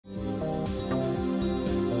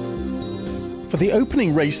For the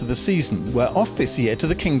opening race of the season, we're off this year to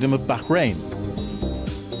the Kingdom of Bahrain.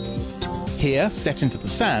 Here, set into the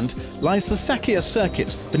sand, lies the Sakhir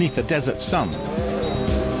circuit beneath the desert sun.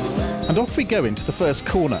 And off we go into the first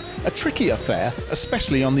corner, a tricky affair,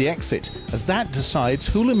 especially on the exit, as that decides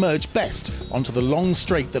who'll emerge best onto the long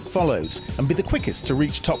straight that follows and be the quickest to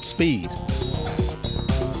reach top speed.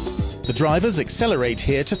 The drivers accelerate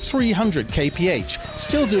here to 300 kph,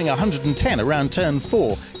 still doing 110 around turn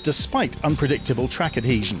 4, despite unpredictable track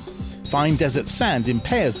adhesion. Fine desert sand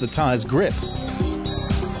impairs the tyre's grip.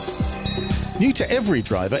 New to every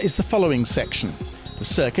driver is the following section. The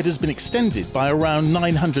circuit has been extended by around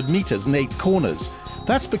 900 metres and 8 corners.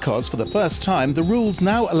 That's because for the first time the rules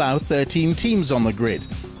now allow 13 teams on the grid,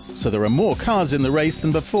 so there are more cars in the race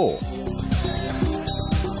than before.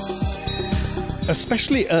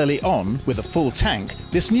 Especially early on, with a full tank,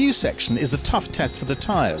 this new section is a tough test for the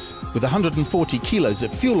tyres. With 140 kilos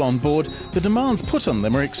of fuel on board, the demands put on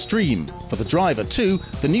them are extreme. For the driver too,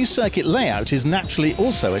 the new circuit layout is naturally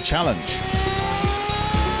also a challenge.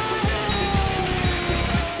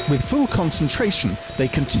 With full concentration, they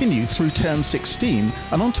continue through turn 16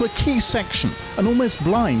 and onto a key section, an almost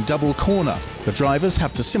blind double corner. The drivers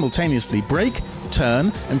have to simultaneously brake,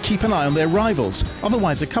 turn and keep an eye on their rivals,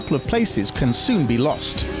 otherwise a couple of places can soon be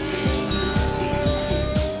lost.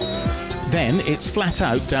 Then it's flat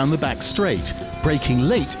out down the back straight, braking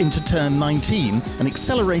late into turn 19 and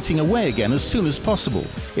accelerating away again as soon as possible.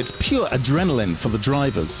 It's pure adrenaline for the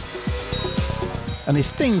drivers. And if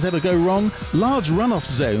things ever go wrong, large runoff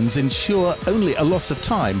zones ensure only a loss of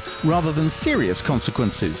time rather than serious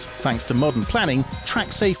consequences. Thanks to modern planning,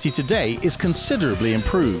 track safety today is considerably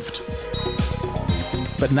improved.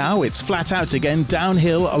 But now it's flat out again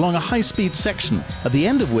downhill along a high-speed section, at the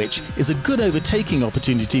end of which is a good overtaking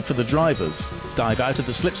opportunity for the drivers. Dive out of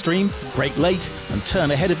the slipstream, brake late and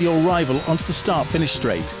turn ahead of your rival onto the start-finish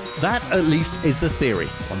straight. That at least is the theory.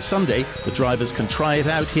 On Sunday, the drivers can try it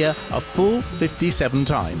out here a full 57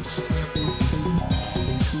 times.